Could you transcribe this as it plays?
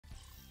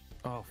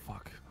Oh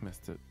fuck,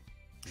 missed it.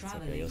 It's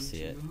okay, you'll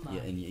see it.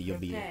 Yeah, and you'll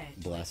be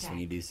blessed when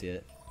you do see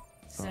it.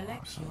 Oh,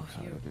 I'm so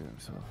excited, dude. I'm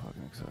so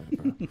fucking excited,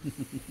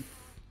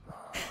 bro.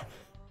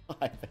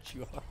 I bet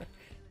you are.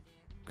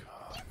 God,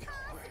 I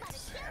can't wait to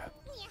see it.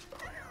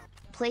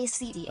 Play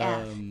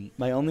CDF.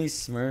 My only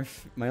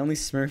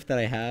Smurf that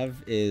I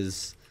have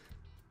is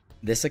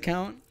this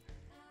account,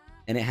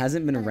 and it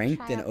hasn't been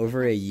ranked in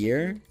over a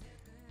year.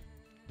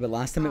 But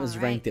last time it was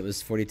ranked, it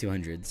was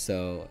 4,200,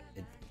 so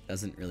it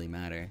doesn't really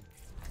matter.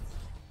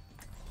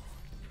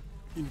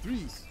 In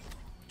 3,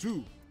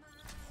 2,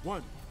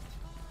 1.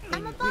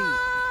 I'm a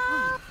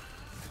ball!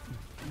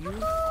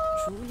 You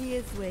truly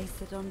is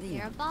wasted on the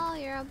You're a ball,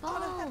 you're a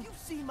ball. Have you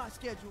seen my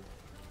schedule?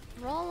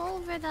 Roll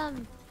over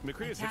them.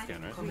 McCree is 6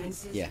 scan, right?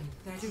 Yeah.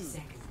 2,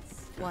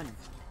 1.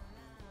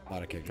 A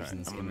lot of characters in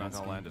this I'm game. not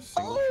gonna land a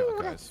single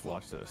shot, guys.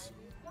 Watch this.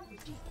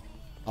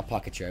 I'll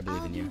pocket you, I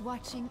believe in you.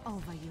 Watching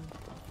over you.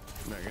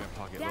 No, you're gonna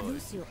pocket Lily.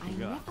 I You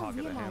gotta never pocket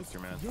the realized hamster,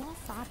 man. your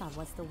father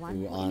was the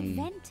one Ooh, who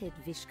invented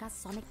Vishka's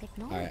sonic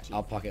technology. Alright,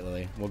 I'll pocket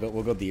Lily. We'll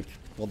go deep.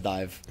 We'll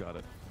dive. Got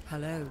it.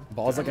 Hello.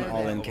 Ball's like an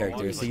all-in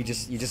character, so you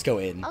just go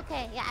in.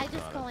 Okay, yeah, I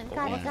just go in.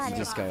 Got it, got You it.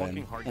 just go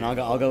in. And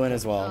I'll go in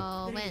as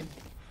well. Oh, win.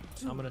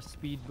 I'm gonna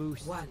speed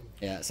boost.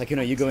 Yeah,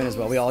 Sakuna, you go in as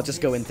well. We all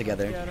just go in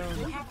together.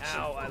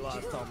 Ow, I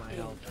lost all my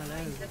health.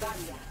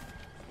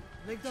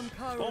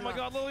 Oh my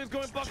god, Lily's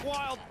going buck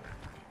wild!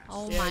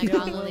 Oh Yeah, my get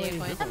god, him, Lily, Lily.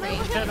 you're going Get great.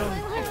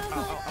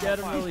 Get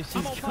him, Lily. She's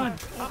I'm on fire!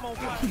 I'm on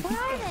fire!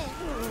 Where are they?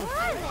 Where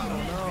are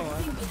they? No,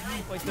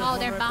 like Oh,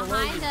 they're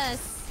behind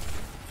us.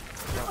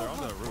 Yeah, they're on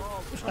the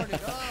roof.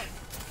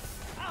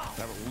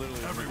 That was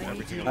literally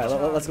every single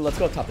Alright, let's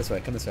go up top this way.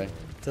 Come this way.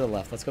 To the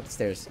left. Let's go up the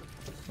stairs.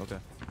 Okay.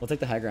 We'll take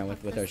the high ground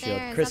with our shield.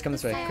 Stairs, Chris, up come the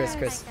this way. Chris.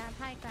 stairs.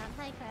 High ground,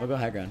 high ground. We'll go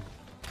high ground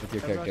with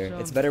your I rush character. them.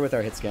 It's better with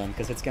our hit scan,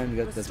 because hit scan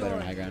does better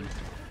on high ground.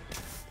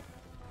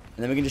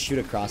 And then we can just shoot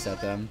across at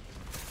them.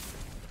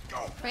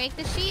 Break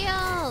the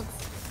shields.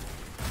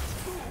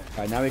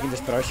 Alright, now we can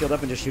just put our shield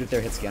up and just shoot at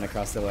their hit scan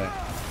across the way.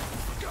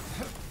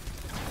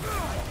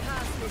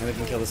 And we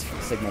can kill this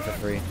Sigma for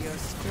free. Your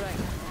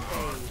strength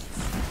fades.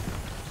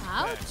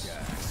 Ouch.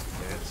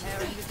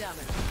 Tearing the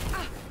damage.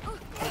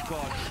 Oh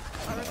god.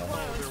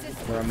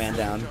 We're a man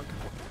down.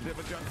 They have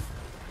a junk.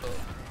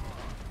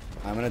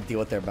 I'm gonna deal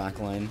with their back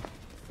line,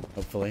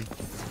 hopefully. The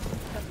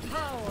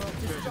power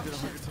of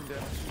destruction.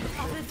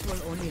 This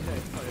will only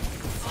hurt for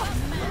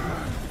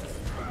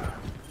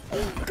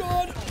Oh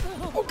god!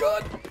 Oh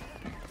god!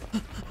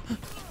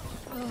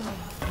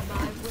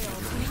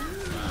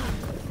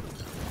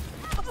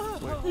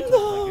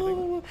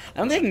 No! I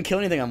don't think I can kill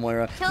anything on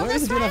Moira. Kill Moira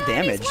this doesn't do enough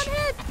Rein, he's damage. one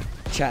hit.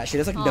 Chat, she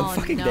does like no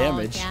fucking no,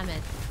 damage. Damn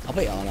it. I'll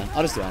play Ana.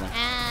 I'll just do Ana.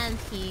 And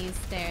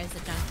there's a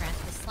Junkrat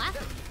to slap.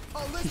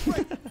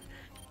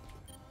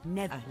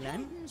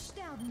 Ahlan?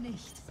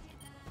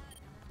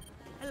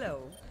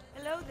 Hello.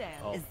 Hello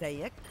there.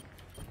 ازيك?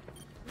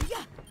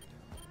 Yeah.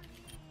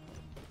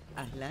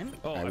 Ahlan?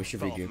 Oh, Alright, I we should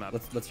fell off regroup. map.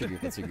 Let's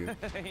regroup. Let's regroup.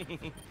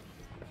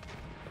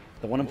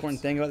 The one important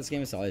thing about this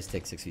game is to always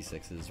take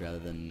 6v6s rather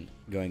than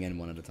going in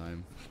one at a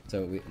time.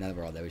 So now that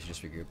we're all there, we should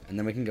just regroup. And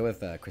then we can go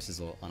with Chris's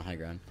ult on high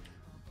ground.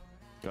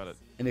 Got it.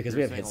 And because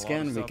we have hit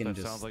scan, we can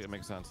just... Sounds like it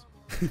makes sense.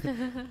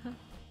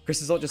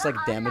 Chris's ult just like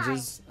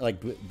damages, like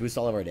boosts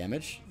all of our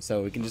damage.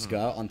 So we can just go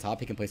out on top,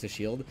 he can place a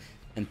shield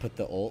and put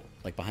the ult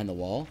like behind the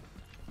wall.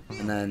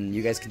 And then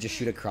you guys can just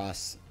shoot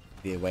across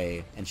the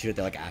way and shoot at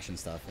their like Ashe and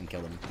stuff and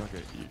kill them.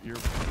 Okay, you're...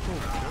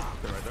 Oh,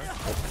 they're right there.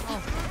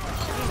 Oh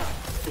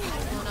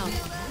no.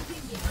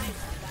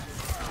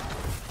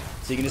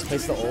 So you can just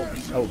place the ult.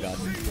 Oh god.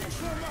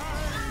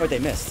 Wait, they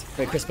missed.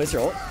 Wait, Chris, place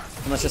your ult.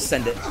 And let's just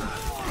send it.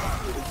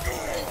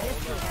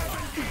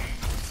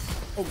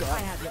 Oh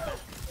god.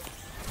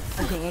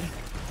 Oh god.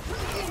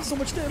 So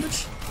much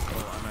damage.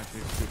 Oh, I'm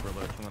actually super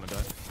alert. I'm gonna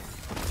die.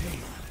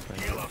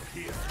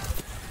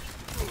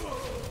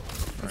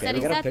 Okay, we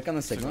gotta pick on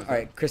the Sigma.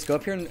 Alright, Chris, go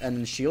up here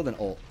and shield and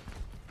ult.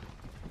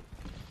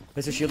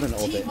 Place a shield and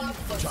ult it.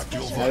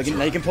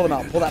 Now you can pull them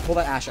out. Pull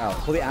that Ashe out.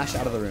 Pull the Ashe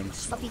out of the room.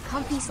 Sloppy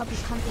comfy, sloppy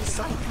comfy,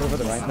 sloppy Go for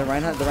comfy. the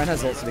Rein. The Rein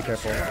has ult, so be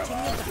careful.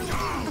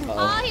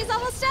 Oh, he's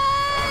almost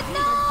dead!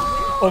 No!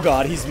 Oh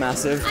god, he's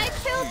massive. I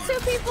killed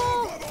 2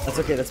 people! That's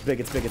okay, that's big,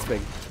 it's big, it's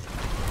big.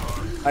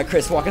 Alright,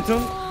 Chris, walk into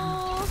him.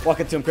 Walk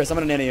into him, Chris. I'm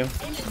gonna nano you.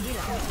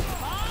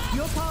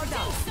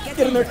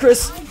 Get in there,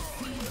 Chris.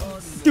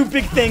 Do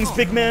big things,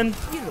 big man.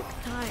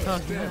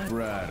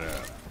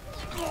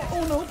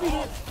 Oh no,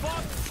 people.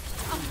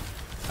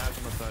 Ashe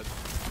on the side.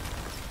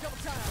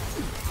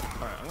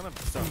 Alright, I'm gonna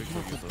stop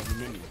exposing those.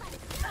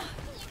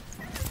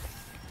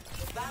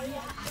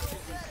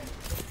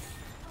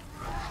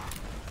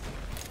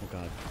 Oh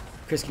god.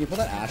 Chris, can you pull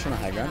that Ashe on a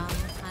high ground?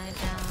 High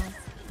ground.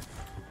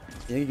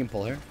 You think you can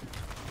pull her?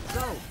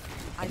 Go.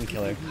 I can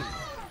kill her.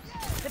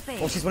 The pain.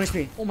 Oh, she's 1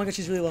 HP. Oh my god,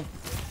 she's really low.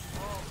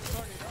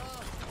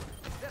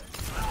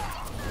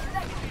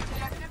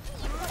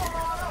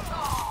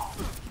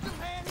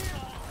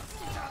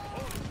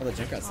 Oh, the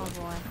Junkrat's Oh low.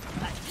 boy.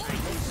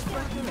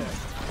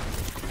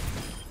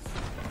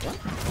 What?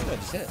 Oh, I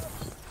just hit.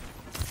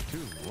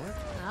 Dude, what?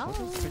 Oh. What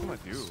does Sigma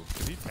do?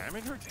 Did he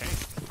damage her tank?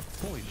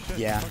 Holy shit.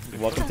 Yeah, he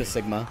fucking welcome to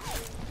destroyed Sigma.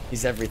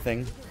 He's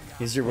everything.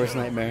 He's your worst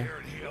nightmare. me.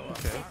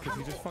 Okay, because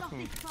he just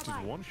fucking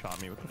just one-shot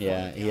me. What the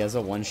Yeah, he has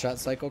a one-shot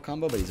cycle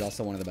combo, but he's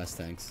also one of the best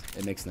tanks.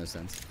 It makes no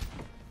sense.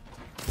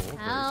 fuck? Cool, very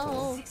cool.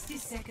 Ow. 60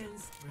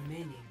 seconds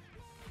remaining.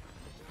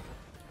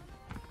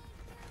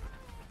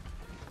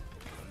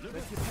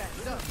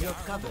 You're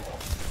covered.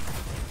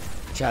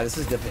 Chad, this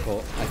is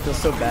difficult. I feel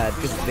so bad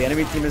because the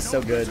enemy team is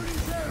so good.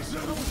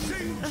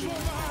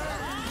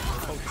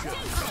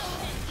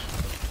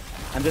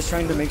 I'm just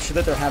trying to make sure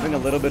that they're having a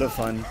little bit of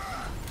fun.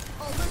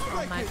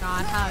 Oh my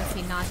god, how is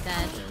he not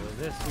dead? With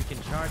this, we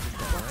can charge it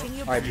then,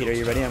 right? Alright, Peter,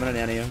 you ready? I'm gonna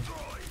nano you.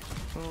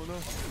 Oh no.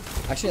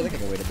 Actually, I think I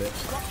can wait a bit.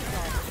 30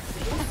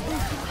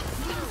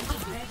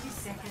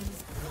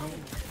 seconds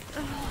remaining.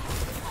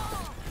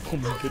 Oh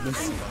my goodness.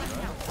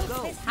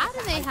 How do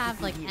they have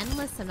like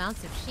endless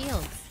amounts of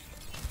shields?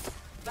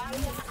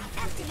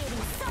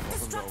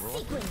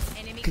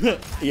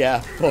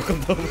 Yeah,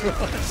 welcome to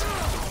Overwatch.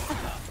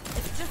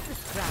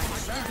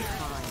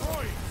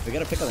 We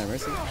gotta pick on their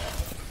Mercy.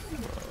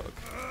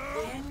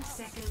 10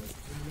 seconds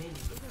remaining.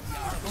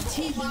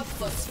 Team up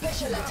for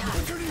special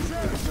attack.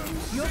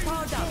 You're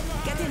powered up.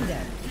 Get in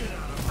there.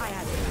 I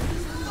had it.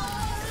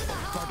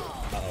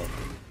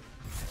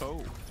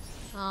 Oh.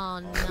 Oh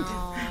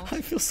no.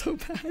 I feel so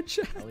bad,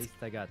 Chad. At least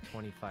I got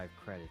 25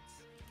 credits.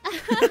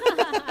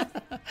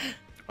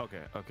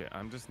 Okay,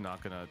 I'm just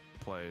not gonna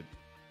play.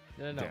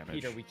 No, Damage.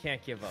 Peter, we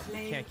can't give up.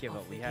 We can't give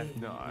up. We have to.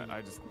 No,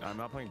 I'm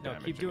not playing No,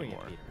 damage keep doing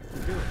anymore. it, Peter.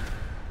 Keep doing it.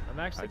 I'm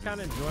actually kind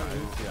of enjoying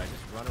Lucy. I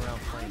just run around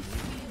playing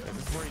music. Is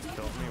this where he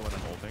kills me when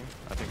I'm ulting?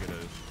 I think it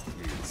is.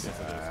 Yes, it is.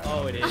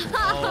 Oh, it is. Oh,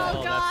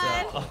 God.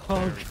 That's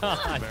oh,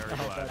 God. Very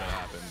glad that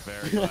happened.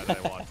 Very glad I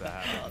want to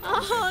happen.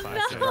 Oh,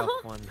 Five no.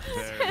 Rough one.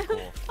 Very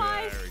cool.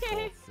 Very cool.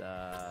 It's,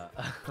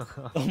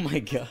 Oh my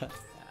god.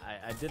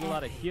 I did a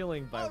lot of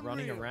healing by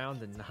running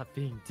around and not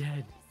being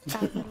dead.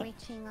 Guys, I'm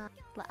reaching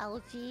the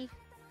LG.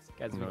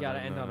 Guys, we gotta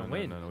end on a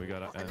win. No, we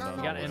gotta end No, on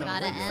no, a gotta win. end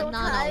Gotta on end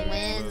on a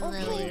win,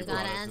 Lily. We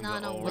gotta end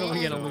on a What are we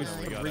win. gonna lose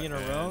We 3 in a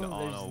gotta row? end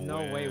on There's a no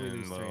way we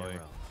lose 3 in a Lily.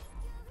 row.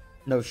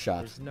 No shot.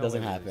 There's no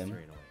Doesn't way we lose happen. 3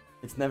 in a row.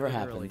 It's never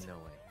Literally happened. no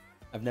way.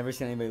 I've never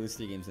seen anybody lose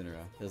 3 games in a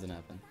row. Doesn't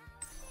happen.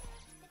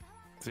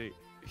 See,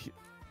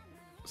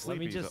 Let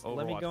me Sleepy's an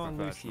let me Overwatch go on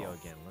professional.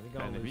 Lucio again. Let me go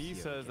And on if he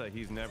Lucio says again. that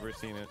he's never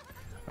seen it,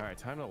 all right,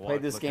 time to watch.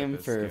 Played this look at game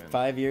this for skin.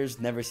 5 years.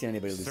 Never seen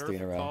anybody lose 3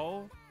 in a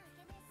row.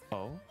 Oh,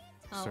 Oh.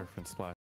 surf and splash.